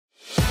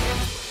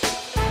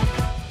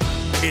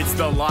It's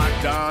the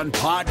Locked On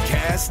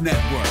Podcast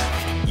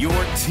Network, your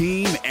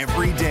team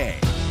every day.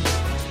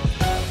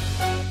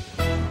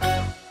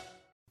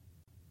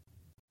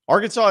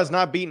 Arkansas has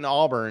not beaten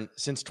Auburn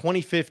since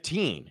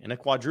 2015 in a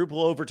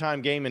quadruple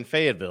overtime game in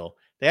Fayetteville.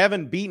 They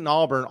haven't beaten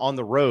Auburn on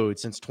the road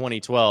since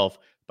 2012,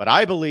 but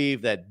I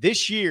believe that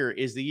this year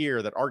is the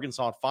year that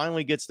Arkansas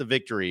finally gets the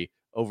victory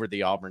over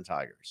the Auburn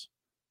Tigers.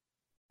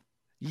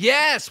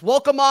 Yes,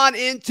 welcome on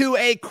into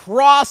a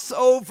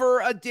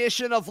crossover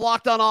edition of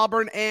Locked On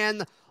Auburn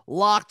and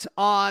Locked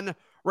On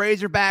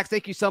Razorbacks.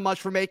 Thank you so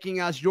much for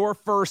making us your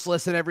first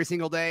listen every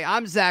single day.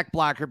 I'm Zach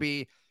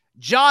Blackerby.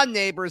 John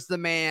Neighbors, the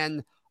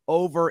man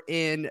over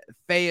in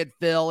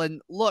Fayetteville.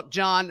 And look,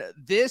 John,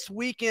 this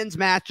weekend's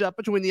matchup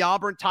between the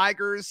Auburn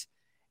Tigers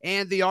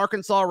and the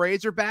Arkansas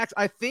Razorbacks,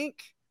 I think,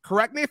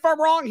 correct me if I'm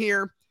wrong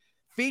here,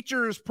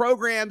 features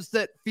programs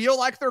that feel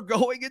like they're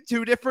going in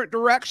two different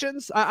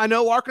directions. I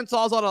know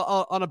Arkansas is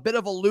on a bit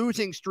of a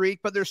losing streak,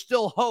 but there's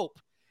still hope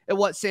in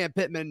what Sam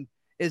Pittman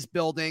is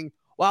building.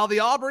 While the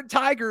Auburn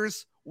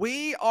Tigers,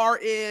 we are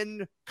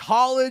in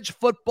college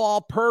football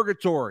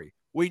purgatory.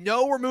 We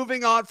know we're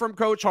moving on from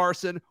Coach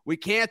Harsin. We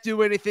can't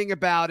do anything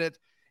about it.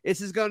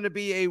 This is going to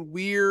be a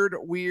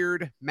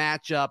weird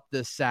matchup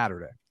this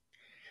Saturday.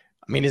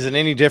 I mean, is it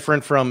any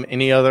different from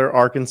any other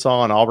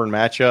Arkansas and Auburn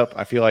matchup?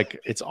 I feel like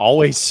it's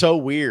always so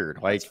weird.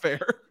 Like, that's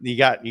fair. You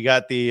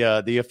got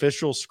the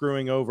officials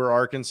screwing over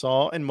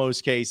Arkansas in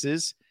most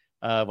cases,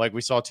 like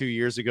we saw 2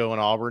 years ago in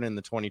Auburn in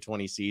the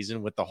 2020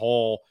 season with the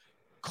whole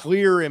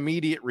clear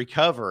immediate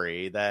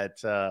recovery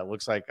that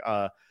looks like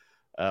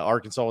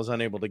Arkansas was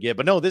unable to get.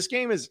 But no, this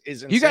game is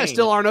insane. You guys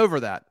still aren't over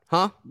that,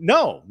 huh?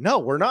 No,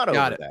 we're not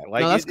over that.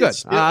 Like, no, that's good.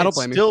 I don't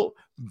blame you. It's still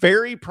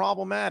very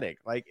problematic,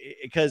 like,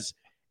 because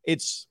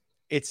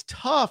it's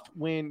tough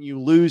when you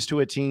lose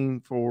to a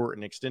team for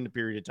an extended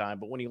period of time.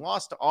 But when he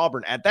lost to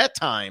Auburn at that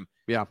time,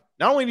 yeah,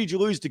 not only did you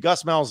lose to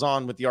Gus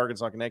Malzahn with the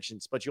Arkansas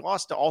connections, but you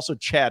lost to also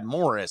Chad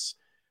Morris,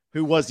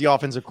 who was the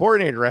offensive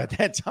coordinator at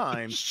that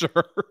time.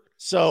 Sure.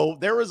 So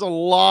there was a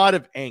lot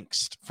of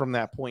angst from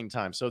that point in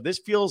time. So this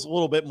feels a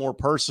little bit more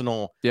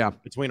personal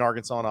between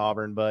Arkansas and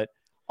Auburn. But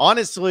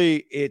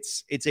honestly,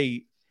 it's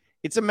a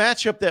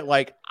matchup that,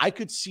 like, I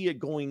could see it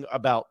going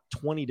about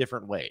 20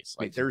 different ways.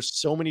 Like, there's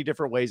so many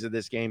different ways that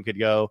this game could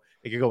go.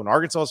 It could go in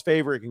Arkansas's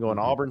favor. It can go in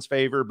Auburn's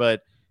favor.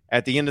 But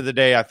at the end of the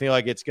day, I feel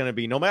like it's going to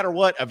be, no matter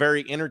what, a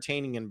very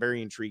entertaining and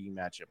very intriguing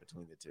matchup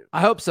between the two.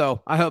 I hope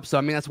so. I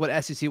mean, that's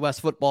what SEC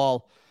West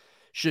football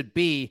should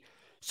be.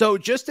 So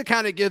just to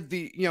kind of give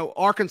the,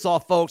 Arkansas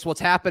folks what's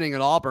happening at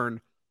Auburn,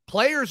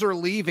 players are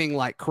leaving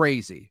like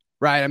crazy,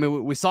 right? I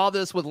mean, we saw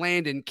this with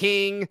Landon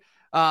King.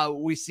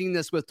 We've seen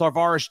this with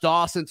Tarvarish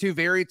Dawson, two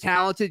very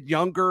talented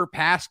younger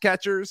pass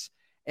catchers,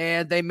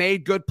 and they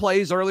made good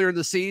plays earlier in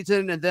the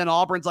season. And then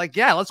Auburn's like,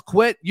 yeah, let's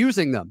quit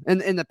using them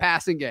in the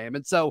passing game.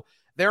 And so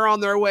they're on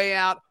their way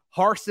out.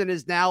 Harsin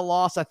has now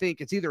lost, I think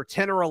it's either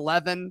 10 or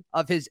 11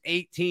 of his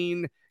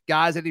 18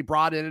 guys that he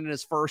brought in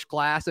his first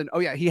class. And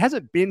he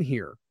hasn't been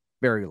here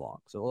very long.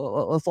 So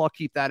let's all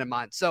keep that in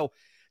mind. So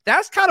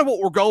that's kind of what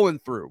we're going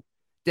through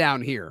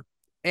down here.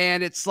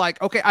 And it's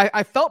like, okay,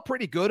 I felt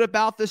pretty good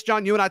about this,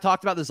 John. You and I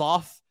talked about this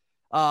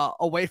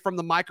away from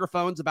the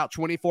microphones about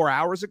 24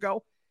 hours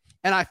ago.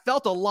 And I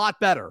felt a lot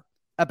better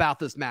about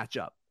this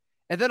matchup.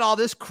 And then all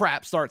this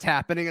crap starts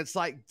happening. It's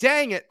like,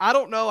 dang it, I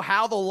don't know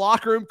how the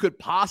locker room could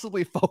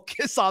possibly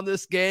focus on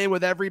this game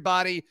with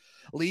everybody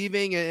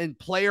leaving and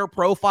player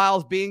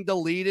profiles being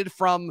deleted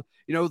from,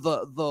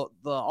 the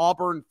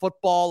Auburn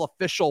football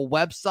official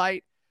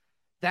website.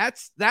 That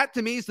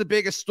to me is the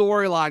biggest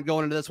storyline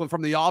going into this one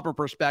from the Auburn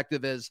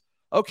perspective is,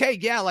 okay,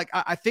 yeah, like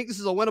I think this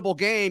is a winnable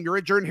game. You're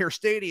at Jordan Hare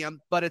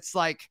Stadium, but it's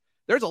like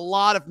there's a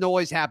lot of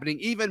noise happening,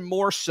 even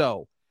more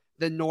so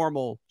than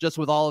normal, just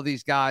with all of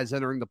these guys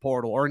entering the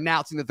portal or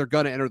announcing that they're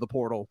going to enter the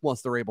portal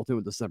once they're able to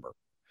in December.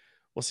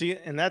 Well, see,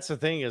 and that's the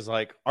thing is,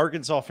 like,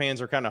 Arkansas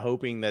fans are kind of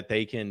hoping that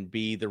they can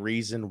be the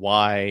reason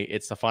why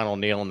it's the final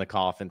nail in the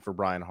coffin for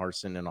Brian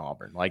Harsin in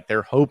Auburn. Like,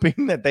 they're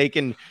hoping that they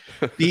can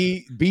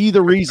be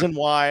the reason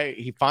why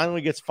he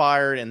finally gets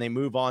fired and they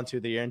move on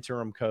to the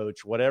interim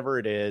coach, whatever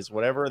it is,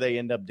 whatever they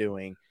end up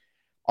doing.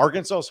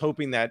 Arkansas is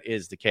hoping that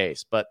is the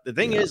case. But the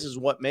thing is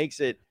what makes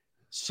it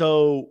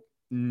so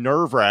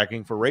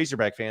nerve-wracking for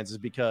Razorback fans is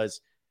because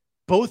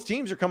both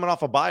teams are coming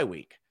off a bye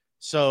week.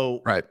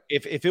 So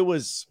if it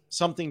was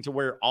something to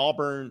where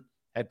Auburn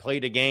had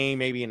played a game,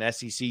 maybe an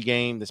SEC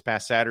game this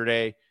past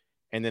Saturday,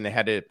 and then they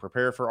had to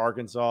prepare for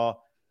Arkansas,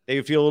 they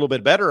would feel a little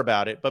bit better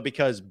about it. But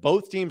because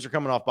both teams are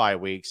coming off bye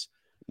weeks,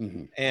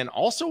 and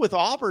also with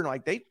Auburn,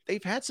 like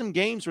they've had some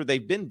games where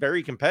they've been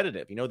very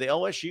competitive. The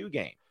LSU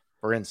game,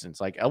 for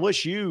instance, like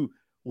LSU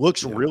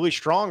looks really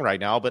strong right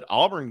now, but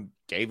Auburn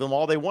gave them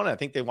all they wanted. I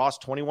think they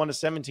lost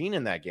 21-17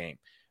 in that game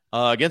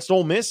against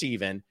Ole Miss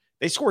even.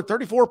 They scored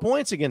 34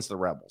 points against the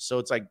Rebels. So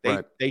it's like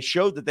they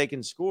showed that they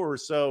can score.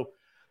 So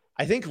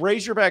I think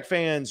Razorback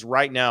fans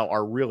right now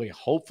are really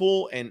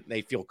hopeful and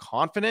they feel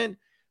confident.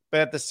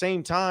 But at the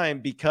same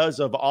time,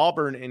 because of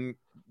Auburn and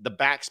the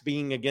backs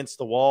being against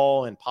the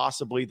wall and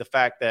possibly the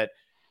fact that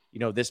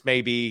this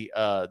may be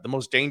the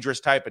most dangerous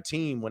type of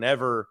team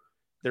whenever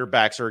their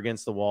backs are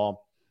against the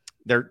wall.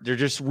 They're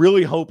just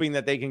really hoping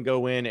that they can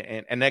go in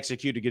and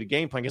execute a good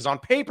game plan, because on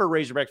paper,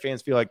 Razorback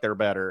fans feel like they're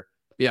better.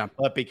 Yeah.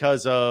 But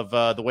because of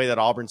the way that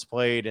Auburn's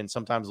played and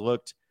sometimes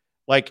looked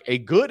like a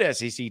good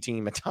SEC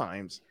team at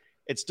times,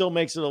 it still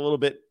makes it a little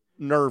bit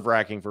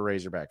nerve-wracking for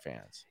Razorback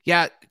fans.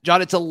 Yeah,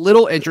 John, it's a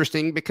little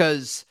interesting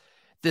because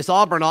this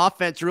Auburn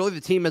offense, really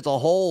the team as a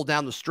whole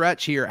down the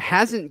stretch here,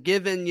 hasn't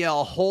given you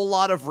a whole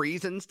lot of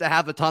reasons to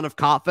have a ton of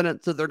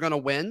confidence that they're going to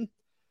win.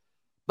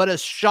 But a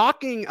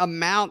shocking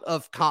amount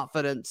of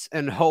confidence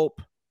and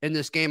hope in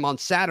this game on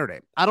Saturday.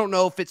 I don't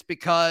know if it's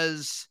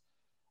because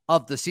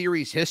of the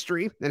series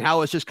history and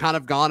how it's just kind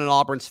of gone in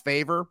Auburn's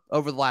favor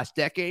over the last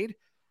decade.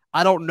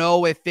 I don't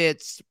know if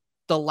it's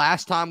the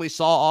last time we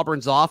saw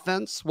Auburn's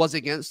offense was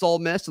against Ole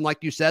Miss. And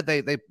like you said,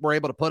 they were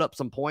able to put up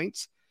some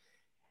points.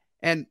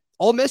 And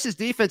Ole Miss's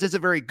defense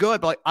isn't very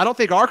good, but I don't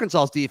think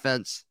Arkansas's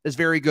defense is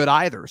very good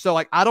either.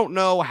 So I don't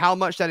know how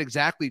much that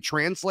exactly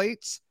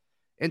translates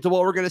into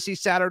what we're going to see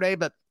Saturday,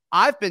 but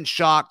I've been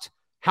shocked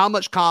how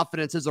much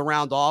confidence is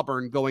around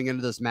Auburn going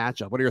into this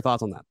matchup. What are your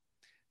thoughts on that?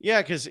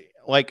 Yeah, because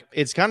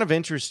it's kind of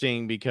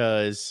interesting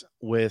because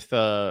with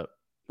the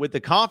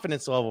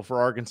confidence level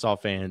for Arkansas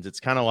fans, it's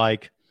kind of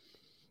like,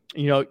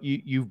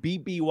 you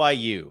beat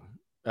BYU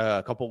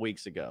a couple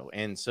weeks ago,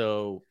 and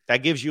so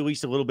that gives you at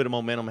least a little bit of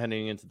momentum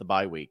heading into the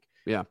bye week.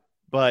 Yeah,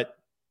 but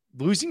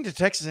losing to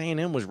Texas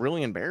A&M was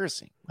really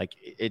embarrassing.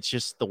 It's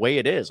just the way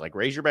it is.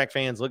 Razorback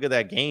fans look at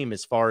that game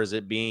as far as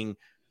it being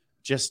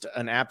just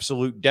an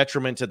absolute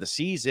detriment to the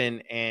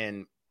season,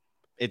 and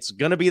it's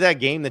going to be that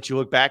game that you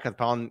look back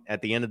upon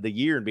at the end of the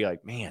year and be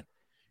like, man,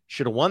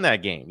 should have won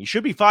that game. You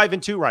should be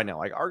 5-2 right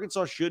now.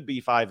 Arkansas should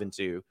be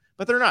 5-2,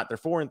 but they're not. They're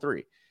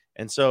 4-3.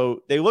 And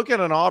so they look at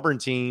an Auburn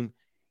team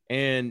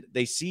and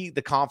they see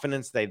the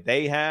confidence that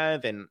they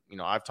have. And,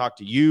 I've talked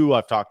to you,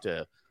 I've talked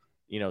to,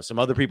 some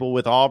other people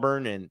with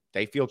Auburn, and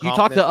they feel confident. You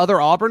talk to other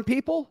Auburn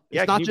people?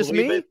 It's not just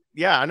me? It?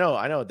 Yeah, I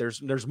know.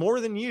 There's more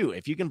than you,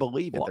 if you can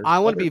believe it. Well, I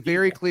want to be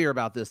very clear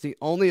about this. The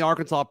only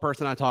Arkansas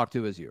person I talk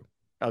to is you.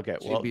 Okay,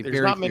 well,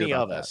 there's not many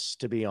of us,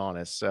 to be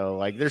honest. So,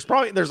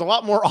 there's a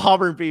lot more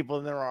Auburn people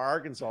than there are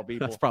Arkansas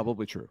people. That's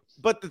probably true.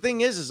 But the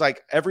thing is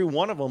every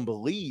one of them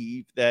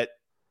believe that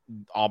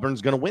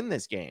Auburn's going to win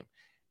this game.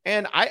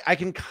 And I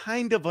can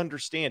kind of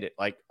understand it.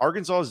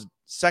 Arkansas's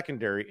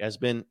secondary has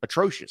been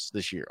atrocious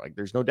this year.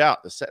 There's no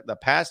doubt. The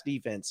pass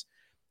defense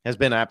has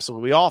been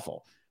absolutely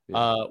awful.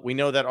 Yeah. We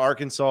know that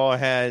Arkansas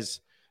has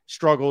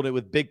struggled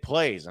with big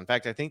plays. In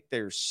fact, I think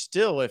they're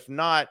still, if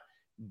not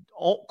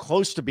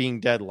close to being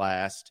dead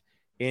last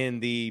in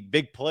the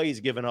big plays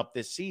given up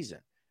this season.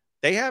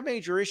 They have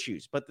major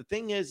issues. But the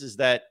thing is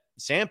that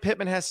Sam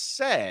Pittman has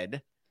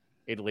said,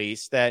 at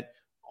least, that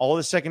all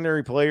the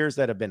secondary players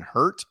that have been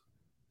hurt,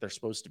 they're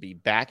supposed to be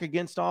back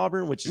against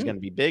Auburn, which is going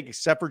to be big,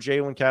 except for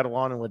Jalen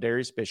Catalon and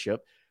Ladarius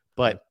Bishop.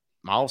 But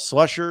Miles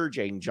Slusher,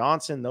 Jaden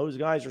Johnson, those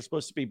guys are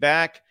supposed to be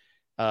back.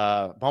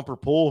 Bumper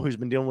Poole, who's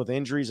been dealing with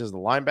injuries as the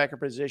linebacker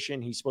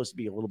position, he's supposed to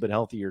be a little bit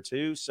healthier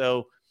too.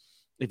 So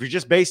if you're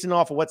just basing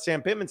off of what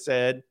Sam Pittman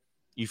said,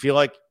 you feel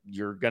like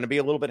you're going to be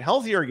a little bit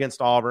healthier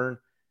against Auburn.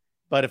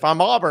 But if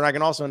I'm Auburn, I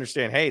can also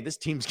understand, hey, this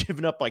team's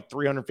giving up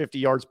 350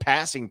 yards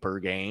passing per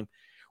game.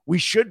 We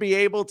should be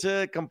able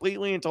to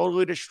completely and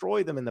totally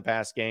destroy them in the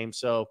pass game.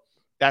 So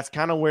that's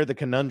kind of where the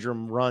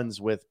conundrum runs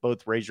with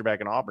both Razorback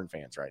and Auburn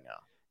fans right now.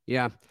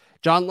 Yeah.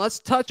 John, let's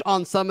touch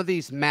on some of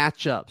these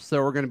matchups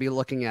that we're going to be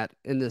looking at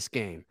in this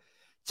game.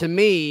 To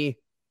me,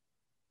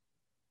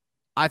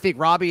 I think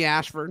Robbie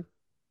Ashford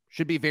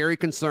should be very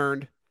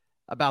concerned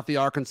about the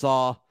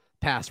Arkansas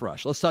pass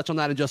rush. Let's touch on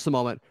that in just a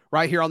moment.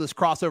 Right here on this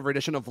crossover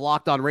edition of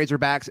Locked On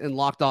Razorbacks and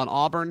Locked On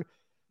Auburn.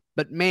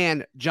 But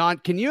man, John,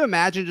 can you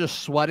imagine just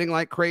sweating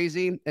like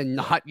crazy and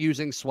not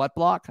using sweat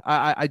block?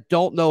 I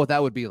don't know what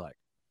that would be like.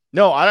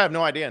 No, I have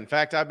no idea. In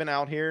fact, I've been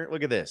out here.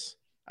 Look at this.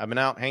 I've been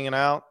out hanging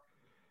out.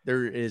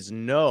 There is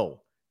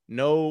no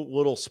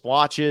little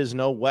splotches,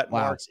 no wet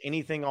marks,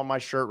 anything on my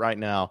shirt right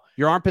now.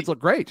 Your armpits look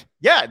great.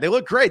 Yeah, they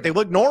look great. They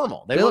look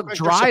normal. They look like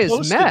dry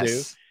as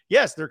mess.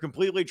 Yes, they're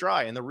completely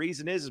dry. And the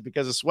reason is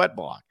because of sweat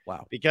block.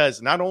 Wow.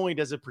 Because not only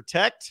does it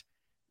protect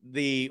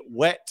the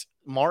wet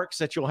marks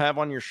that you'll have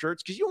on your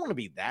shirts, because you don't want to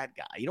be that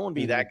guy. You don't want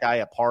to be that guy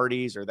at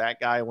parties or that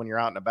guy when you're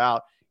out and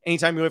about.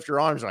 Anytime you lift your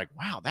arms, you're like,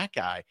 wow, that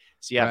guy,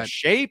 is he out of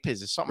shape? Is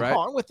there something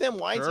wrong with him?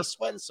 Why is he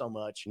sweating so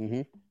much?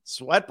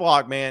 Sweat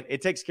block, man,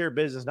 it takes care of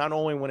business, not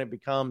only when it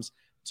becomes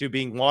to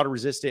being water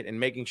resistant and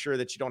making sure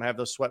that you don't have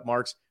those sweat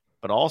marks,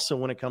 but also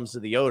when it comes to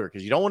the odor,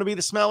 because you don't want to be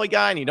the smelly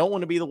guy and you don't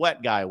want to be the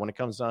wet guy when it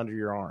comes to under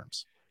your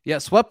arms. Yeah,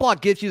 sweat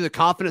block gives you the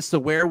confidence to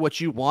wear what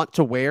you want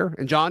to wear.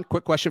 And John,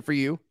 quick question for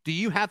you. Do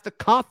you have the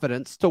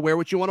confidence to wear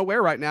what you want to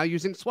wear right now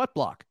using sweat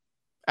block?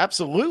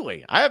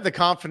 Absolutely. I have the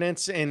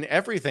confidence in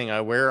everything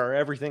I wear or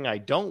everything I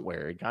don't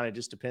wear. It kind of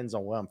just depends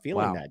on what I'm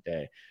feeling that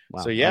day.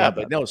 Wow. So yeah,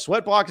 but no,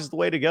 sweat block is the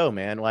way to go,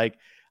 man.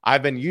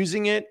 I've been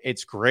using it.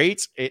 It's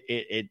great.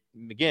 It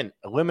again,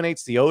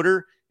 eliminates the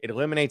odor. It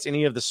eliminates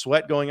any of the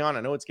sweat going on.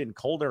 I know it's getting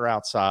colder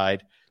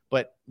outside,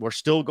 but we're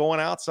still going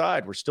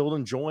outside. We're still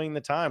enjoying the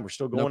time. We're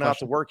still going out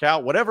to work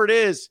out, whatever it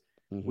is.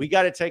 We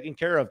got it taken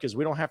care of because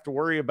we don't have to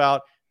worry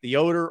about the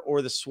odor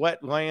or the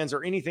sweat glands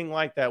or anything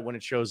like that when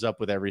it shows up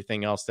with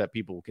everything else that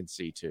people can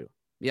see too.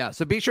 Yeah,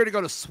 so be sure to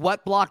go to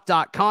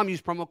sweatblock.com.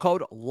 Use promo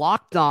code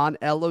LOCKEDON,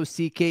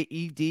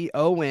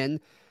 LOCKEDON,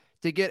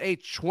 to get a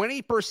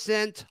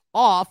 20%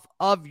 off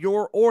of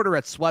your order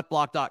at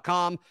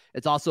sweatblock.com.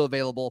 It's also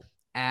available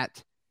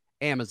at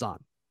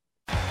Amazon.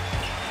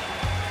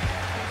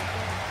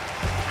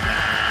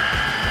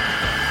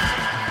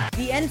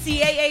 The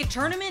NCAA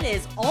tournament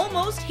is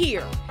almost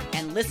here,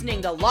 and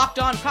listening to Locked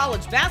On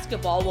College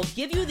Basketball will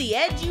give you the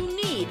edge you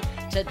need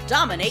to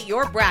dominate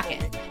your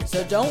bracket.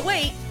 So don't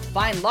wait.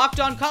 Find Locked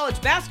On College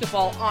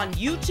Basketball on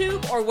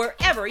YouTube or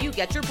wherever you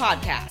get your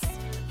podcasts.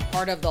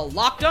 Part of the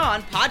Locked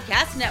On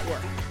Podcast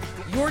Network.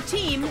 Your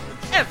team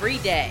every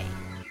day.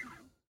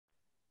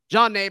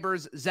 John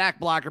Neighbors, Zach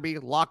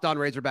Blackerby, Locked On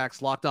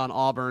Razorbacks, Locked On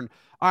Auburn.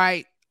 All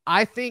right,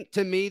 I think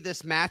to me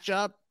this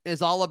matchup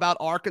is all about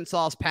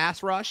Arkansas's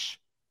pass rush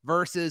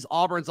versus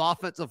Auburn's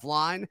offensive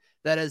line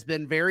that has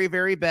been very,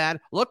 very bad.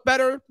 Looked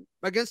better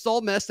against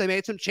Ole Miss. They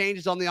made some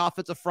changes on the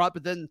offensive front,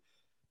 but then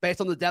based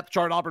on the depth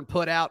chart Auburn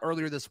put out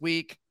earlier this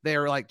week,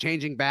 they're like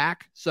changing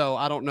back. So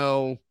I don't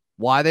know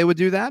why they would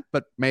do that,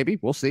 but maybe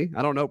we'll see.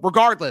 I don't know.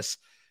 Regardless,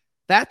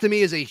 that to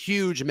me is a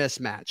huge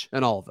mismatch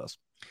in all of this.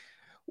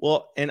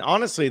 Well, and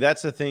honestly,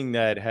 that's the thing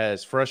that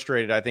has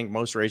frustrated, I think,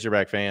 most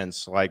Razorback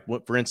fans. Like,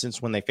 for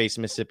instance, when they faced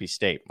Mississippi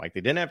State, like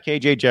they didn't have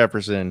KJ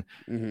Jefferson.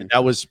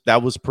 That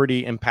was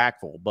pretty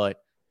impactful,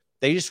 but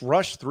they just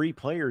rushed 3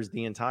 players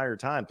the entire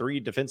time, 3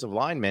 defensive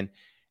linemen,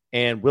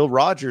 and Will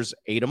Rogers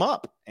ate them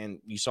up. And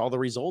you saw the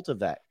result of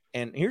that.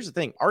 And here's the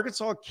thing.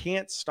 Arkansas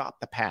can't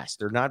stop the pass.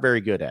 They're not very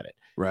good at it.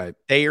 Right.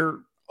 They're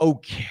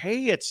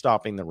okay at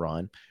stopping the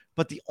run.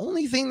 But the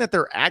only thing that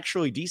they're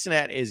actually decent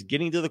at is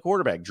getting to the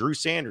quarterback. Drew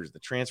Sanders, the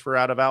transfer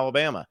out of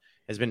Alabama,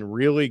 has been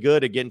really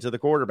good at getting to the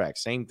quarterback.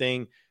 Same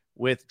thing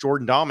with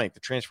Jordan Dominic, the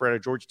transfer out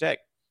of Georgia Tech.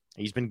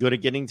 He's been good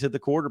at getting to the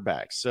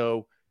quarterback.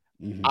 So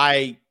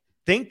I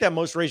think that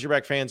most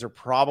Razorback fans are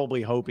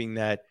probably hoping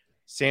that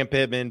Sam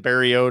Pittman,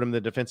 Barry Odom,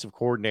 the defensive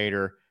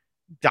coordinator,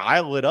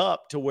 dial it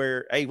up to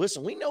where, hey,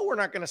 listen, we know we're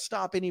not going to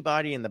stop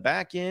anybody in the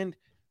back end.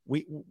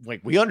 We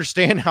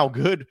understand how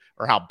good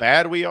or how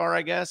bad we are,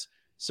 I guess.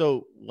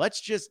 So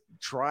let's just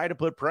try to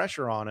put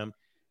pressure on him.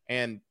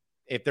 And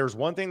if there's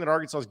one thing that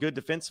Arkansas is good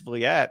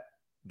defensively at,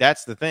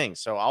 that's the thing.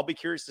 So I'll be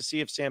curious to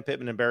see if Sam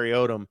Pittman and Barry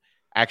Odom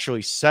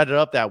actually set it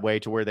up that way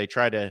to where they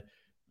try to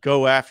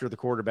go after the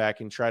quarterback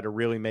and try to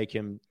really make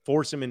him,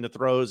 force him into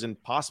throws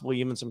and possibly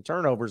even some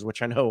turnovers,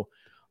 which I know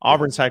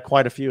Auburn's had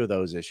quite a few of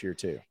those this year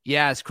too.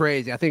 Yeah, it's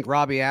crazy. I think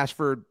Robbie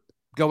Ashford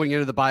going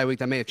into the bye week,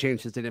 that may have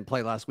changed since they didn't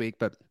play last week,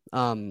 but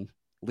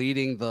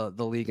leading the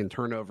league in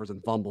turnovers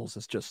and fumbles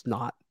is just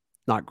not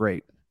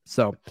great.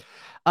 So,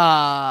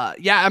 yeah,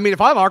 I mean,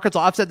 if I'm Arkansas,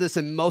 I've said this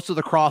in most of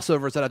the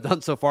crossovers that I've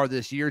done so far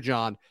this year,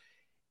 John.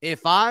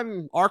 If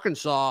I'm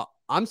Arkansas,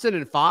 I'm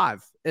sending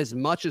 5 as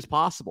much as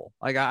possible.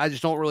 Like, I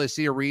just don't really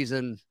see a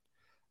reason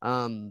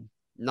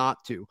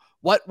not to.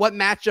 What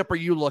matchup are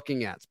you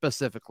looking at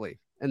specifically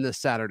in this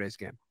Saturday's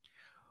game?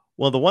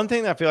 Well, the one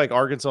thing that I feel like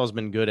Arkansas has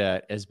been good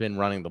at has been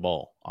running the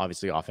ball,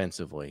 obviously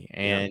offensively.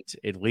 And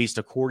at least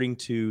according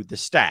to the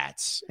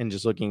stats and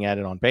just looking at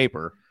it on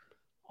paper,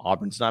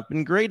 Auburn's not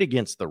been great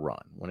against the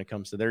run when it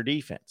comes to their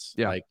defense.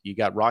 Yeah. Like you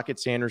got Rocket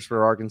Sanders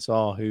for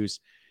Arkansas, who's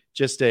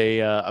just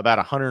about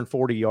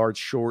 140 yards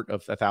short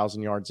of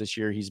 1,000 yards this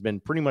year. He's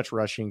been pretty much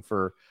rushing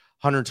for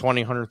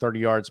 120, 130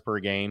 yards per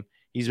game.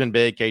 He's been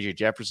big. KJ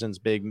Jefferson's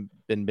been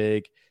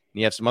big. And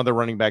you have some other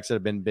running backs that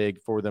have been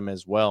big for them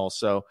as well.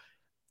 So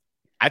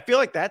I feel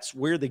like that's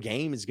where the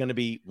game is going to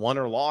be won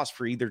or lost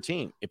for either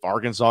team. If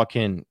Arkansas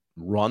can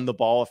run the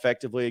ball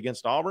effectively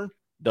against Auburn,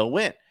 they'll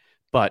win.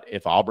 But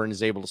if Auburn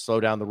is able to slow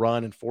down the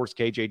run and force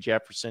KJ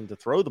Jefferson to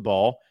throw the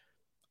ball,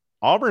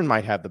 Auburn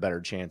might have the better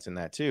chance in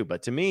that too.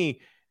 But to me,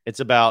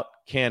 it's about,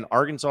 can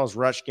Arkansas's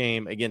rush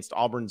game against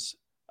Auburn's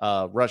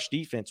rush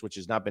defense, which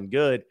has not been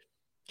good,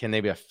 can they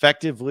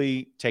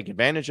effectively take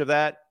advantage of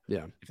that?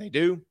 Yeah. If they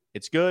do,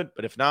 it's good.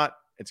 But if not,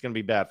 it's going to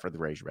be bad for the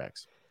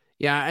Razorbacks.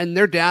 Yeah, and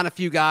they're down a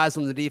few guys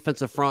on the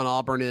defensive front.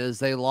 Auburn is.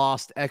 They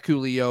lost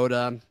Eku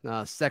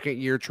Leota,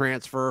 second-year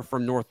transfer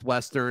from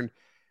Northwestern.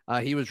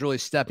 He was really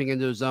stepping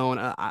into his own.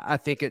 I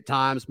think at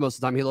times, most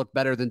of the time, he looked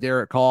better than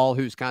Derek Hall,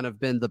 who's kind of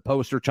been the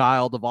poster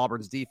child of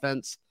Auburn's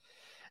defense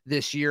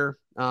this year.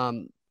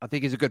 I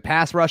think he's a good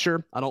pass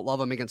rusher. I don't love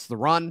him against the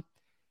run.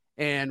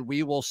 And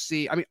we will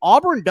see. I mean,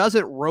 Auburn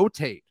doesn't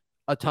rotate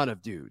a ton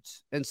of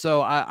dudes. And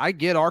so I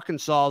get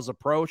Arkansas's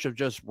approach of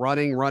just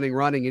running.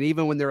 And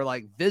even when they're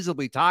like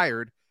visibly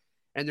tired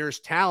and there's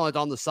talent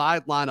on the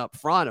sideline up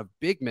front of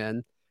big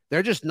men,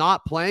 they're just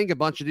not playing a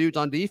bunch of dudes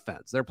on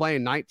defense. They're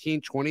playing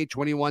 19, 20,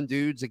 21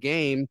 dudes a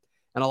game.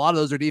 And a lot of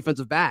those are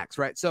defensive backs,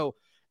 right? So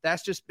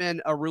that's just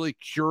been a really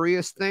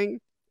curious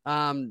thing.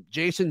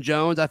 Jason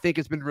Jones, I think,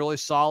 has been really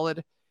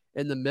solid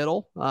in the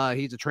middle.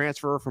 He's a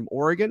transfer from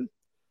Oregon.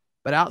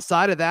 But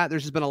outside of that,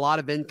 there's just been a lot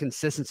of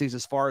inconsistencies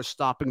as far as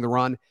stopping the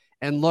run.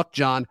 And look,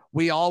 John,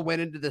 we all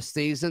went into the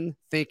season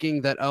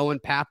thinking that Owen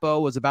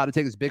Papo was about to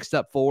take this big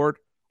step forward.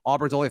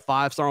 Auburn's only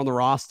 5-star on the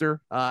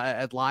roster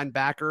at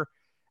linebacker,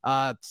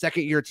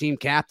 second-year team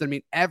captain. I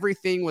mean,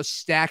 everything was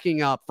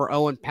stacking up for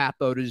Owen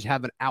Papo to just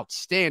have an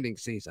outstanding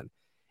season.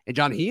 And,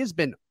 John, he has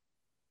been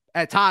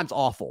at times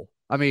awful.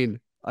 I mean,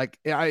 like,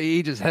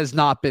 he just has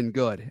not been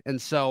good.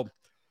 And so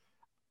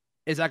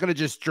is that going to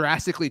just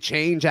drastically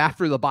change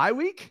after the bye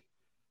week?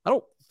 I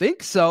don't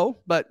think so,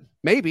 but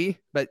maybe.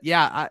 But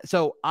yeah,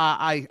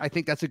 I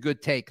think that's a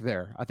good take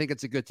there. I think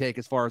it's a good take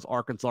as far as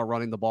Arkansas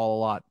running the ball a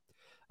lot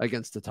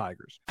against the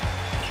Tigers.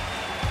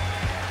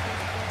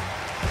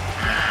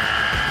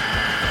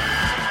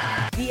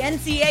 The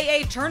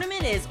NCAA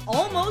tournament is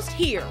almost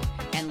here,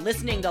 and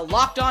listening to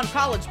Locked On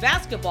College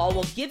Basketball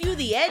will give you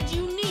the edge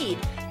you need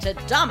to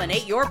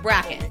dominate your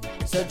bracket.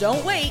 So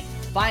don't wait.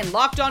 Find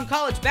Locked On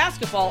College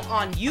Basketball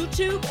on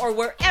YouTube or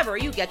wherever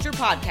you get your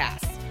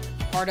podcasts.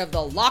 Part of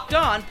the Locked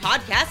On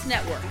Podcast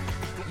Network.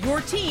 Your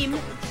team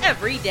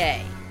every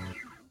day.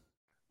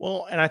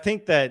 Well, and I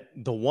think that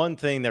the one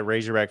thing that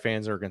Razorback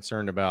fans are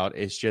concerned about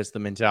is just the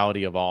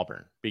mentality of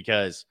Auburn,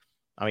 because,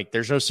 I mean,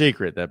 there's no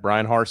secret that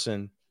Brian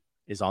Harsin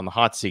is on the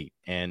hot seat.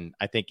 And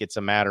I think it's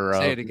a matter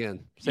of... Say it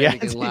again. Say it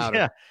again louder.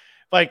 Yeah.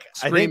 Like,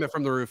 scream it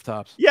from the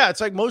rooftops. Yeah,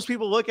 it's like most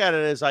people look at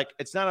it as like,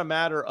 it's not a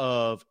matter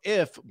of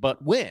if,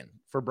 but when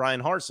for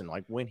Brian Harsin,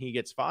 like when he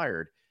gets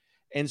fired.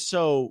 And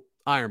so...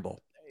 Iron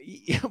Bowl.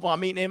 Well, I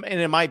mean, and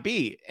it might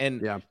be.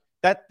 And yeah.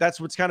 That's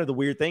what's kind of the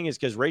weird thing is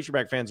because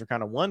Razorback fans are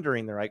kind of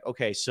wondering. They're like,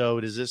 okay, so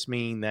does this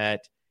mean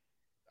that,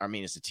 I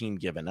mean, is the team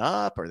giving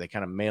up? Are they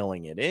kind of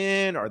mailing it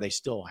in? Are they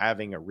still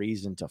having a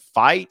reason to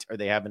fight? Are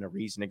they having a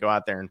reason to go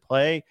out there and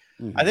play?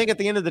 Mm-hmm. I think at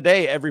the end of the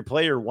day, every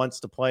player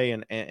wants to play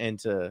and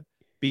to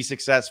be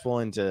successful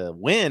and to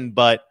win.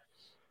 But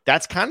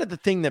that's kind of the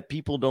thing that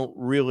people don't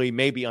really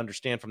maybe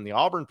understand from the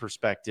Auburn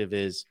perspective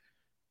is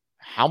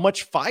how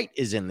much fight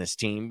is in this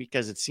team,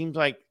 because it seems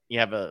like you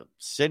have a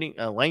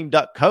lame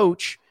duck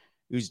coach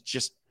who's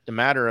just a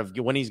matter of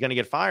when he's going to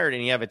get fired,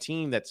 and you have a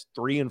team that's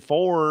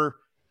 3-4.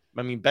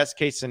 I mean, best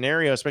case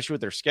scenario, especially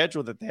with their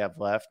schedule that they have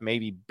left,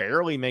 maybe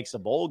barely makes a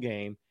bowl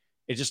game.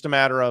 It's just a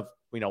matter of,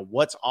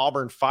 what's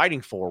Auburn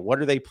fighting for? What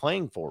are they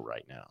playing for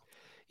right now?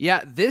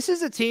 Yeah, this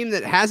is a team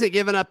that hasn't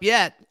given up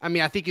yet. I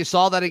mean, I think you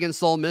saw that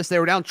against Ole Miss. They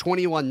were down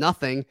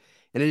 21-0,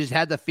 and it just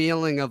had the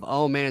feeling of,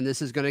 oh man,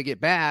 this is going to get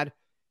bad.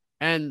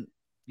 And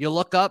you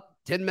look up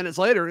 10 minutes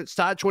later, it's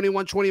tied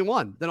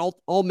 21-21. Then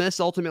Ole Miss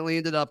ultimately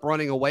ended up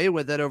running away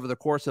with it over the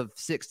course of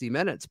 60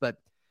 minutes. But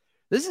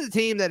this is a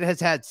team that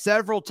has had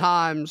several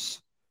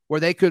times where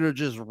they could have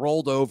just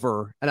rolled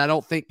over, and I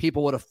don't think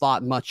people would have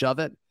thought much of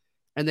it.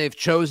 And they've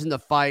chosen to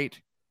fight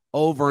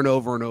over and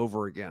over and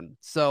over again.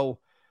 So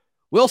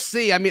we'll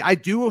see. I mean, I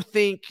do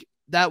think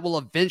that will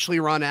eventually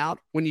run out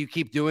when you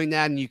keep doing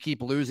that and you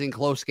keep losing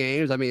close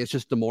games. I mean, it's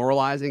just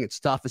demoralizing. It's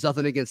tough. It's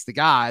nothing against the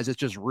guys. It's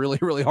just really,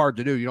 really hard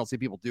to do. You don't see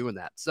people doing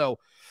that. So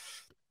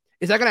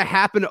is that going to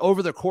happen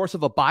over the course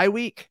of a bye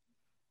week?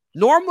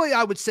 Normally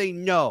I would say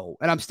no,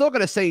 and I'm still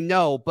going to say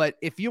no. But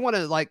if you want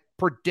to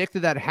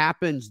predict that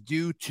happens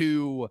due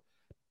to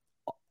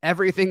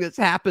everything that's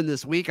happened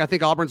this week, I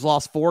think Auburn's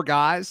lost 4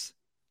 guys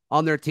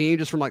on their team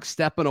just from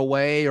stepping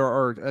away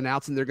or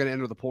announcing they're going to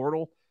enter the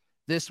portal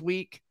this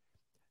week.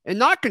 And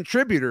not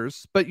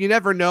contributors, but you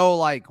never know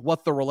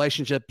what the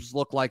relationships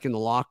look like in the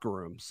locker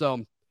room.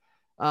 So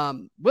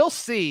we'll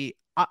see.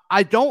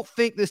 I don't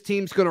think this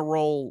team's going to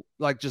roll,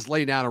 just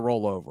lay down and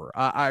roll over.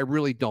 I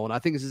really don't. I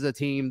think this is a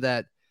team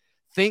that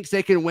thinks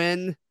they can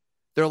win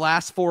their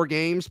last 4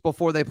 games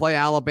before they play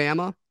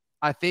Alabama.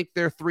 I think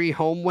their 3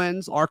 home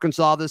wins,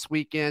 Arkansas this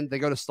weekend, they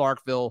go to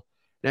Starkville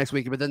next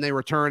week, but then they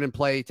return and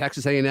play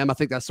Texas A&M. I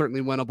think that's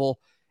certainly winnable.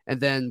 And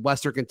then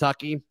Western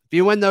Kentucky. If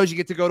you win those, you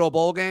get to go to a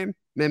bowl game,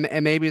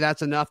 and maybe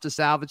that's enough to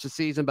salvage the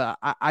season. But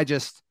I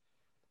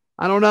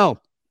don't know.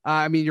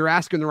 I mean, you're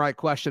asking the right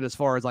question as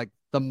far as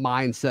the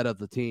mindset of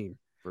the team,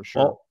 for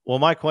sure. Well,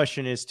 my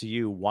question is to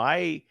you,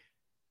 why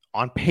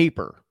on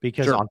paper?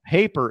 Because Sure. On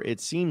paper,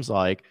 it seems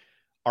like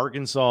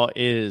Arkansas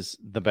is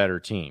the better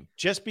team.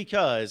 Just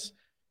because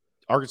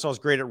Arkansas is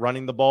great at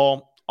running the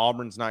ball,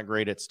 Auburn's not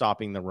great at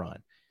stopping the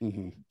run.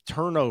 Mm-hmm.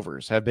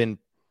 Turnovers have been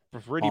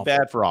pretty Awful.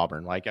 bad for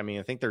Auburn. I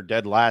think they're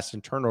dead last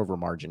in turnover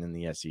margin in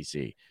the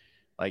SEC.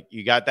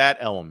 You got that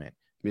element.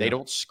 Yeah. They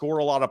don't score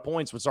a lot of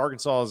points, which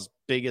Arkansas's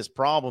biggest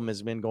problem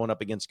has been going up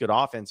against good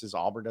offenses.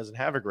 Auburn doesn't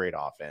have a great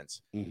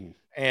offense. Mm-hmm.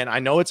 And I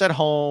know it's at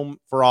home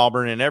for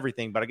Auburn and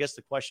everything, but I guess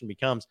the question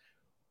becomes,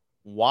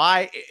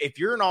 why, if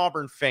you're an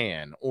Auburn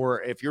fan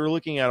or if you're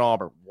looking at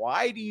Auburn,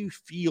 why do you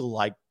feel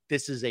like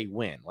this is a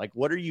win?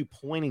 What are you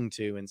pointing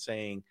to and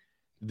saying,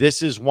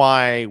 this is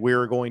why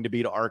we're going to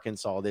beat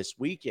Arkansas this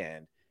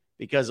weekend?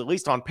 Because at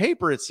least on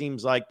paper, it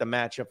seems like the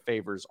matchup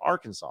favors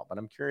Arkansas. But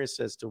I'm curious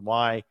as to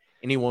why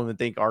anyone would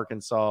think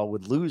Arkansas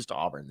would lose to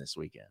Auburn this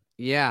weekend.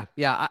 Yeah.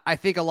 I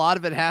think a lot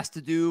of it has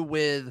to do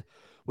with,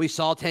 we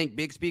saw Tank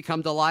Bigsby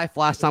come to life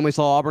last time we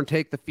saw Auburn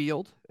take the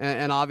field.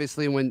 And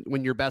obviously when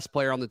your best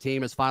player on the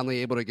team is finally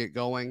able to get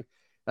going,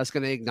 that's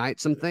going to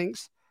ignite some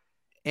things.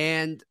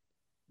 And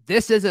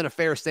this isn't a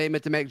fair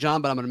statement to make,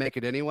 John, but I'm going to make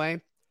it anyway.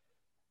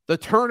 The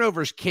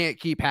turnovers can't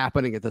keep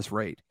happening at this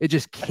rate. It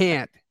just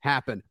can't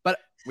happen. But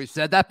we've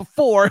said that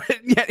before,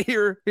 yet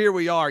here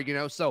we are,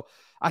 So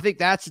I think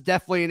that's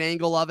definitely an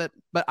angle of it.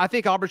 But I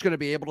think Auburn's going to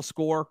be able to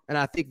score, and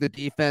I think the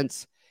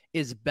defense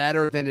is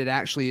better than it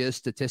actually is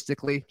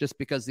statistically, just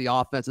because the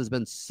offense has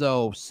been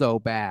so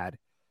bad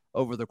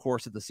over the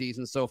course of the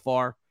season so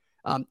far.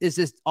 Is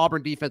this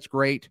Auburn defense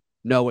great?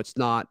 No, it's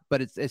not.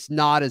 But it's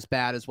not as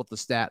bad as what the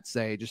stats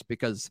say, just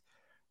because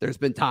there's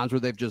been times where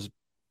they've just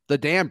the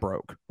dam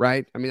broke,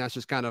 right? I mean, that's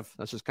just kind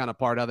of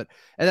part of it.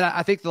 And then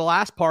I think the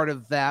last part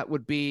of that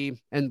would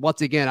be, and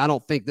once again, I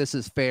don't think this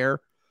is fair,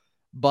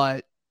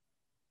 but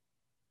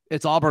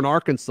it's Auburn,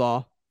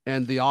 Arkansas,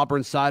 and the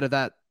Auburn side of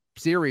that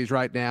series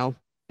right now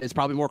is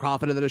probably more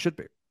confident than it should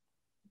be.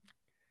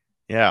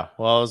 Yeah,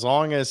 well, as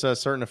long as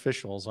certain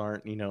officials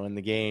aren't, in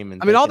the game,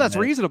 and I mean, all that's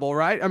reasonable,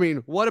 right? I mean,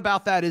 what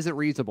about that isn't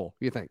reasonable?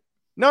 You think?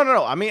 No.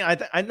 I mean, I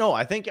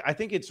think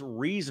it's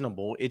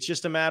reasonable. It's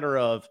just a matter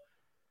of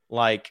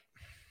like,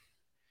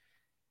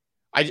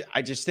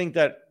 I just think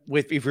that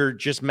if you're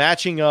just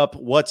matching up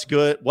what's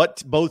good,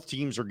 what both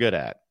teams are good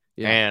at,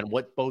 and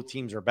what both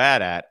teams are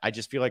bad at, I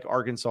just feel like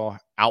Arkansas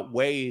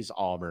outweighs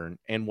Auburn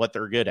and what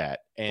they're good at.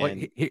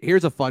 And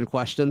here's a fun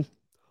question: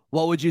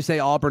 what would you say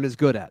Auburn is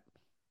good at?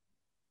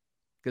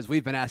 Because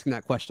we've been asking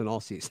that question all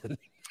season.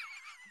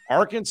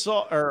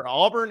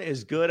 Auburn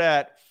is good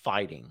at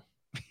fighting.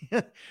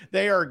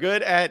 They are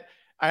good at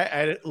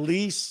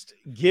least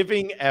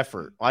giving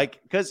effort.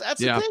 Like, because that's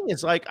the thing.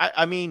 It's like,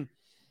 I mean,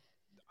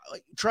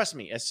 trust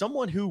me, as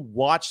someone who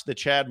watched the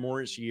Chad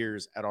Morris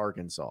years at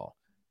Arkansas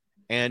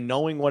and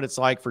knowing what it's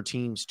like for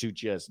teams to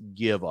just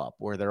give up,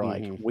 where they're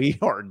like, we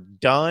are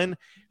done.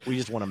 We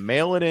just want to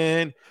mail it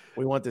in.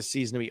 We want this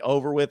season to be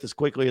over with as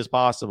quickly as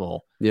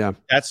possible. Yeah.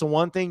 That's the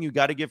one thing you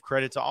got to give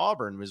credit to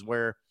Auburn, is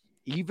where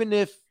even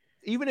if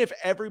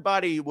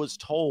everybody was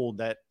told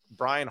that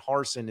Brian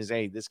Harsin is,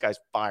 this guy's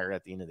fired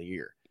at the end of the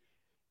year,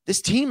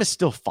 this team is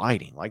still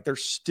fighting. Like, they're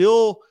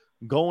still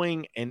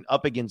going and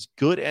up against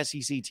good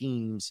SEC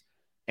teams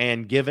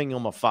and giving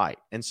them a fight.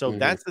 And so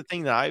that's the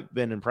thing that I've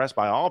been impressed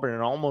by Auburn.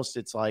 And almost,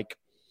 it's like,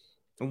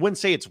 I wouldn't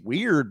say it's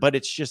weird, but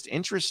it's just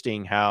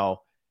interesting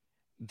how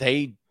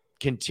they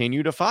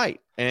continue to fight.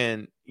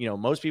 And,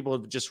 most people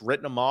have just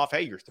written them off.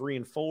 Hey, you're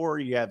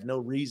 3-4. You have no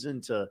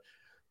reason to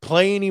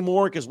play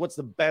anymore, because what's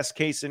the best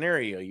case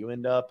scenario? You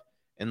end up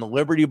in the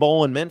Liberty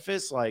Bowl in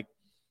Memphis. Like,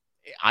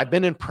 I've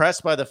been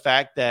impressed by the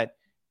fact that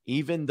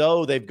even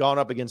though they've gone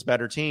up against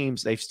better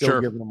teams, they've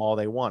still given them all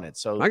they wanted.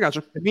 So I got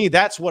you. To me,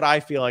 that's what I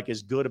feel like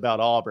is good about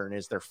Auburn,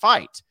 is their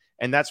fight.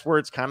 And that's where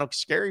it's kind of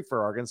scary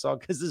for Arkansas,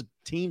 because this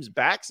team's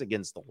back's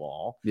against the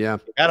wall. Yeah.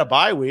 They got a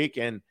bye week,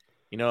 and,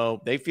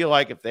 they feel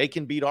like if they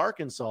can beat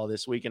Arkansas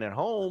this weekend at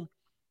home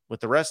with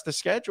the rest of the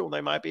schedule,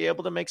 they might be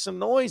able to make some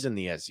noise in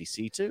the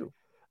SEC too.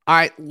 All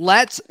right,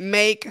 let's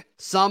make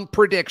some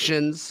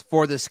predictions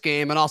for this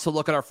game and also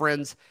look at our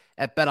friends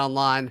at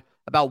BetOnline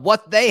about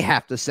what they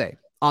have to say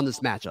on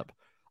this matchup,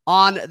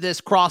 on this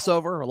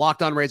crossover.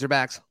 Locked On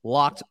Razorbacks,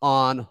 Locked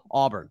On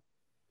Auburn.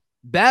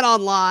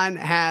 BetOnline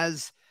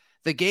has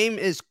the game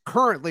is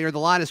currently, or the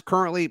line is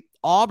currently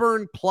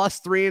Auburn plus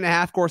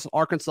 3.5. Of course,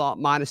 Arkansas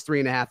minus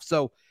 3.5.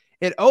 So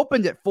it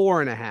opened at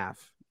 4.5.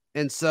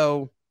 And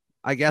so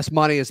I guess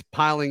money is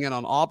piling in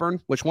on Auburn,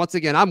 which once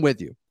again, I'm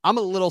with you. I'm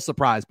a little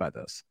surprised by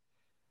this.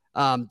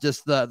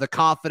 Just the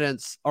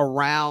confidence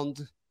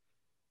around,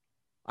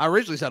 I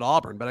originally said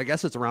Auburn, but I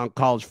guess it's around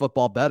college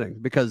football betting,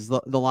 because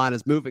the line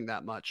is moving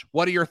that much.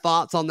 What are your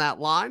thoughts on that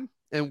line,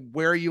 and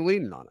where are you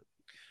leaning on it?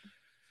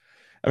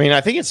 I mean,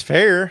 I think it's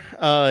fair,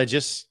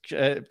 just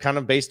kind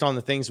of based on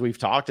the things we've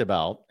talked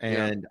about.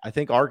 And I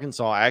think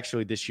Arkansas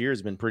actually this year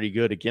has been pretty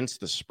good against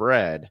the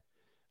spread.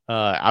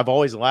 I've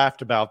always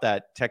laughed about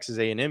that Texas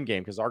A&M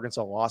game, because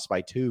Arkansas lost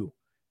by 2,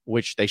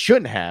 which they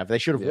shouldn't have. They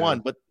should have won,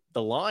 but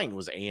the line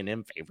was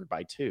A&M favored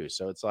by 2.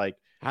 So it's like,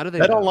 how do they?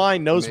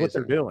 BetOnline knows what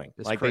they're doing.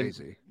 It's like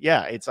crazy.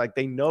 It's like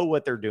they know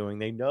what they're doing.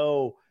 They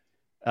know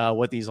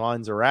what these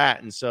lines are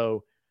at, and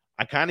so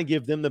I kind of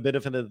give them the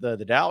benefit of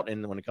the doubt.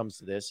 And when it comes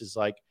to this, is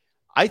like,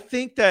 I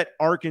think that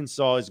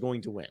Arkansas is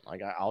going to win.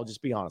 Like, I'll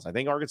just be honest. I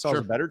think Arkansas is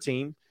a better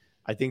team.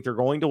 I think they're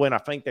going to win. I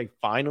think they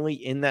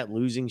finally end that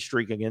losing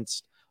streak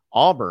against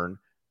Auburn,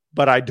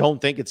 but I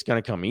don't think it's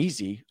going to come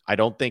easy. I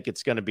don't think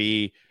it's going to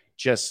be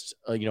just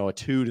a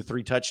 2 to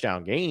 3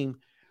 touchdown game.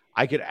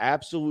 I could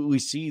absolutely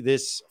see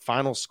this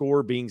final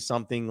score being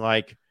something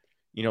like,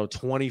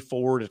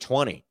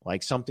 24-20,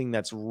 like something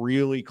that's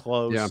really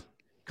close,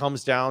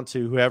 comes down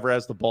to whoever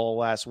has the ball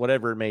last,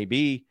 whatever it may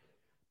be.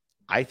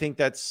 I think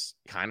that's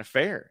kind of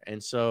fair.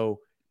 And so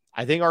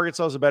I think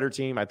Arkansas is a better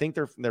team. I think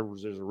there's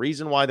a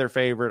reason why they're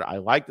favored. I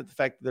like the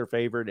fact that they're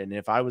favored. And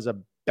if I was a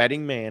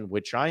betting man,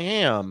 which I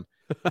am,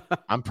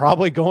 I'm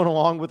probably going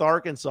along with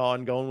Arkansas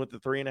and going with the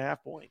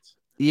 3.5 points.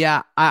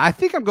 Yeah, I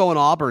think I'm going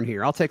Auburn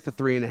here. I'll take the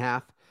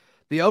 3.5.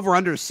 The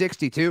over-under is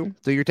 62,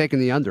 so you're taking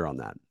the under on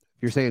that.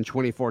 You're saying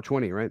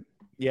 24-20, right?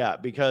 Yeah,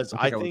 because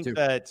I think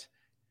that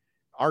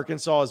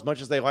Arkansas, as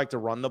much as they like to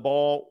run the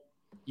ball,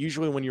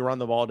 usually when you run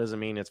the ball, it doesn't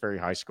mean it's very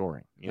high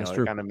scoring. That's It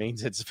true. kind of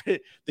means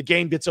the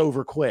game gets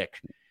over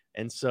quick.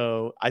 And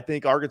so I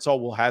think Arkansas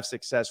will have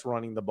success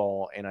running the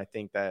ball, and I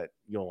think that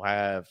you'll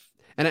have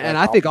and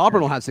I think Auburn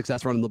will have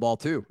success running the ball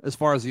too. As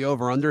far as the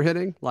over/under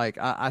hitting, like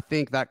I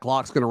think that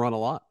clock's going to run a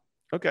lot.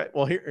 Okay,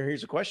 well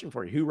here's a question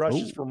for you: who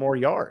rushes for more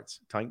yards,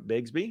 Tank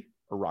Bigsby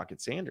or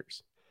Rocket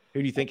Sanders?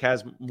 Who do you think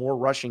has more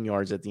rushing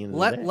yards at the end of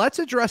the day? Let's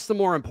address the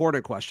more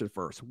important question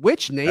first.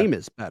 Which name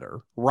is better,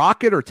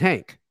 Rocket or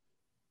Tank?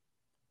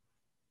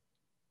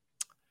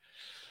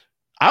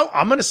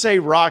 I'm going to say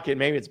Rocket.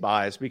 Maybe it's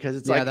biased because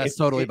it's that's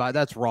totally biased.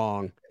 That's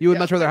wrong. You would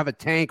much rather have a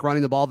Tank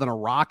running the ball than a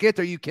Rocket.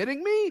 Are you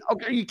kidding me?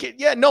 Okay, are you kidding?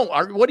 Yeah, no.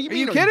 What do you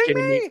mean? Are you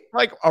kidding me?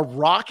 Like a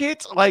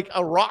rocket? Like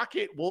a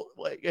rocket will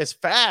as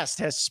fast,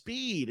 has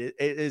speed. It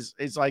is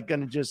like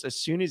going to just as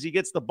soon as he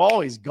gets the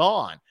ball, he's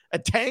gone. A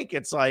Tank,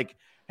 it's like,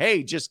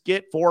 hey, just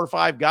get 4 or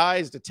 5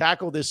 guys to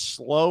tackle this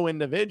slow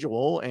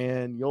individual,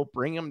 and you'll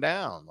bring him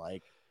down.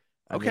 Like,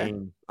 all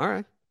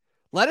right.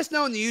 Let us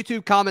know in the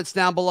YouTube comments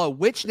down below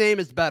which name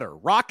is better,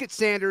 Rocket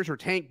Sanders or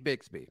Tank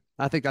Bigsby.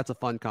 I think that's a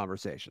fun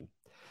conversation.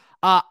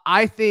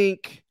 I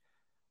think,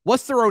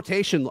 what's the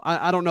rotation?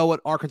 I don't know what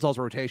Arkansas's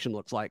rotation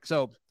looks like.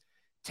 So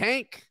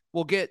Tank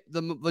will get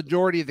the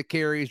majority of the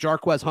carries.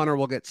 Jarquez Hunter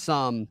will get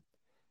some.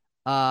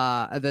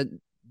 And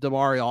then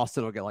Damari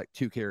Austin will get like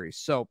 2 carries.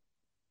 So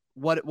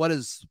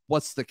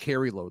what's the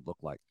carry load look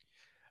like?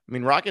 I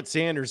mean, Rocket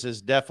Sanders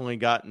has definitely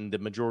gotten the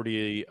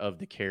majority of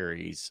the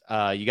carries.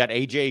 You got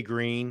AJ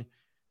Green,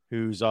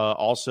 who's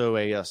also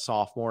a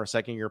sophomore,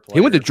 second-year player.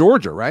 He went to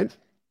Georgia, right?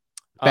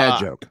 Bad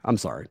joke. I'm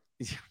sorry.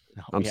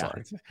 I'm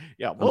sorry.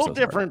 Yeah, a little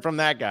different from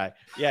that guy.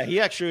 Yeah,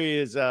 he actually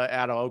is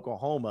out of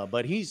Oklahoma,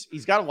 but he's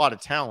got a lot of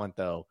talent,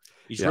 though.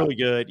 He's really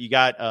good. You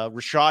got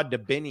Rashad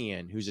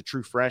Dabinian, who's a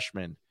true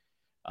freshman.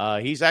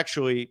 He's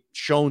actually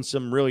shown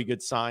some really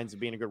good signs of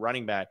being a good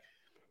running back.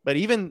 But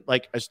even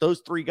like as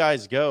those 3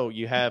 guys go,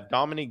 you have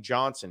Dominique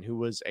Johnson, who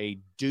was a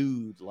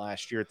dude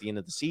last year at the end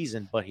of the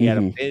season, but he had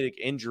a big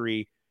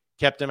injury,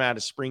 kept him out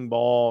of spring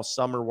ball,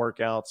 summer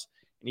workouts,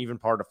 and even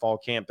part of fall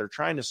camp. They're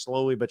trying to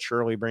slowly but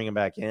surely bring him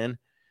back in.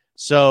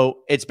 So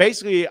it's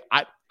basically,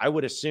 I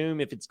would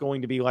assume if it's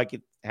going to be like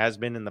it has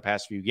been in the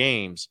past few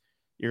games,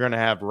 you're going to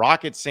have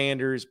Rocket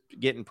Sanders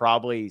getting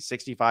probably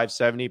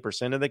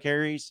 65-70% of the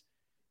carries,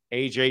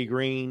 AJ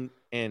Green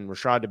and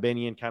Rashad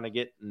Dabinian kind of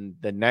getting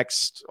the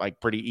next, like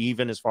pretty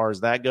even as far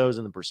as that goes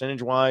in the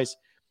percentage wise.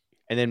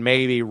 And then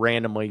maybe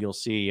randomly you'll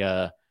see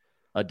a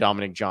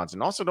Dominic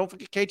Johnson. Also, don't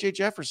forget KJ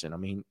Jefferson. I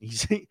mean,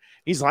 he's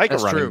like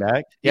that's a running true.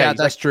 back. Yeah,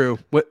 that's true.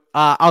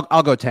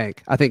 I'll go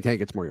Tank. I think Tank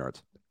gets more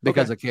yards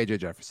because of KJ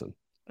Jefferson.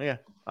 Yeah.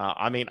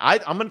 I mean,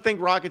 I'm going to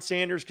think Rocket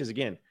Sanders because,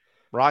 again,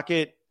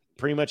 Rocket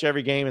pretty much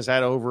every game has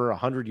had over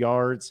 100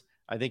 yards.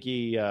 I think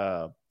he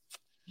had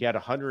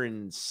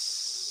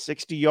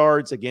 160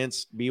 yards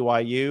against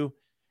BYU.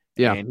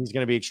 Yeah. And he's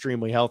going to be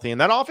extremely healthy.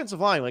 And that offensive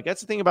line, like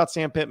that's the thing about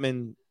Sam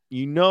Pittman,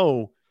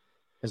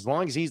 as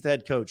long as he's the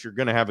head coach, you're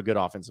going to have a good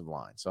offensive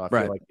line. So I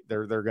feel like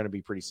they're going to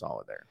be pretty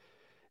solid there.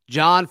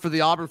 John, for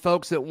the Auburn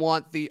folks that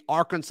want the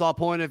Arkansas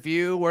point of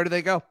view, where do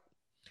they go?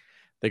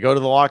 They go to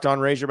the Locked On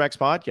Razorbacks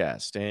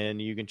podcast,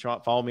 and you can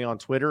follow me on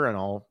Twitter, and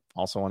I'll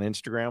also on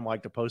Instagram. I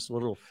like to post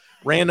little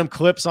random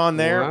clips on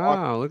there.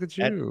 Wow, look at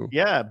you.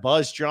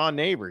 Buzz John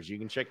Neighbors. You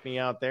can check me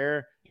out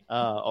there.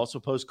 Also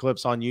post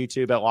clips on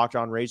YouTube at Locked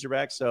On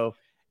Razorbacks. So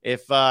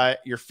if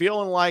you're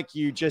feeling like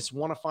you just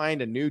want to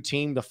find a new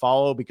team to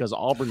follow because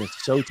Auburn is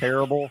so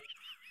terrible,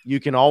 you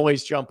can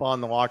always jump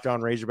on the Locked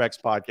On Razorbacks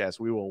podcast.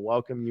 We will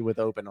welcome you with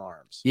open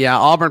arms. Yeah,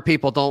 Auburn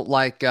people don't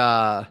like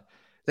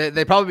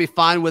they'd probably be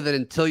fine with it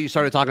until you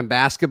started talking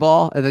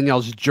basketball, and then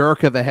y'all's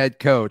jerk of a head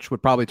coach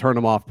would probably turn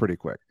them off pretty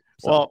quick.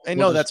 So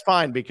that's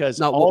fine because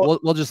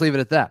we'll just leave it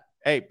at that.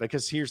 Hey,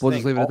 because here's the thing. We'll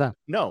just leave it at that.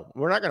 No,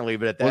 we're not going to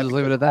leave it at that. We'll just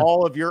leave it at that.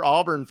 All of your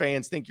Auburn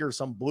fans think you're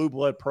some blue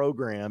blood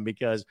program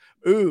because,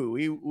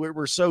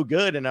 we're so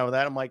good and all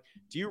that. I'm like,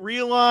 do you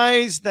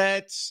realize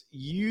that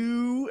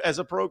you as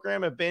a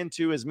program have been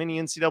to as many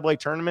NCAA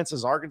tournaments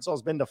as Arkansas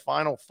has been to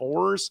Final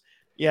Fours?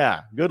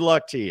 Yeah, good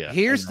luck to you.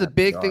 Here's the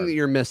big thing that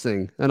you're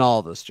missing in all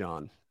of this,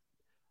 John.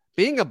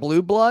 Being a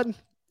blue blood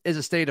is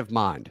a state of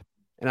mind.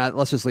 And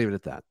let's just leave it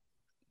at that.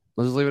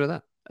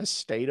 A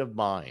state of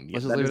mind.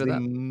 Let's that just is leave it at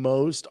the that.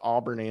 most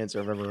Auburn answer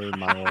I've ever heard in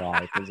my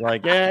life. It's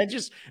like,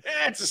 it's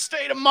a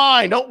state of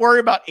mind. Don't worry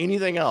about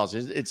anything else.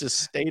 It's a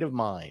state of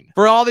mind.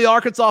 For all the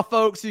Arkansas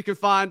folks, you can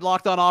find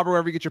Locked On Auburn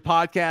wherever you get your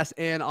podcasts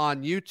and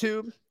on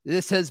YouTube.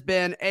 This has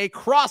been a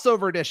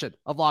crossover edition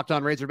of Locked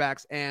On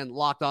Razorbacks and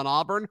Locked On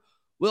Auburn.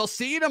 We'll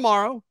see you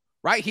tomorrow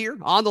right here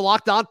on the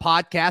Locked On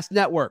Podcast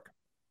Network.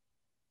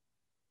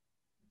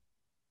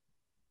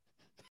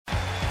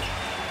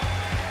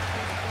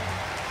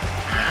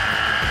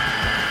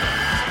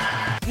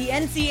 The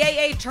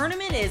NCAA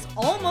tournament is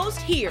almost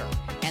here,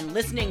 and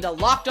listening to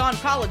Locked On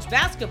College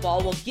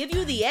Basketball will give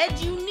you the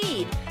edge you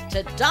need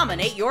to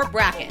dominate your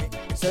bracket.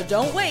 So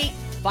don't wait.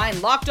 Find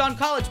Locked On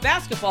College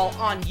Basketball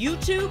on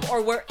YouTube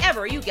or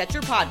wherever you get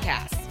your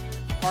podcasts.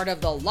 Part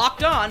of the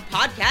Locked On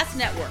Podcast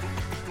Network.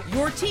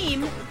 Your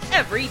team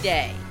every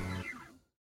day.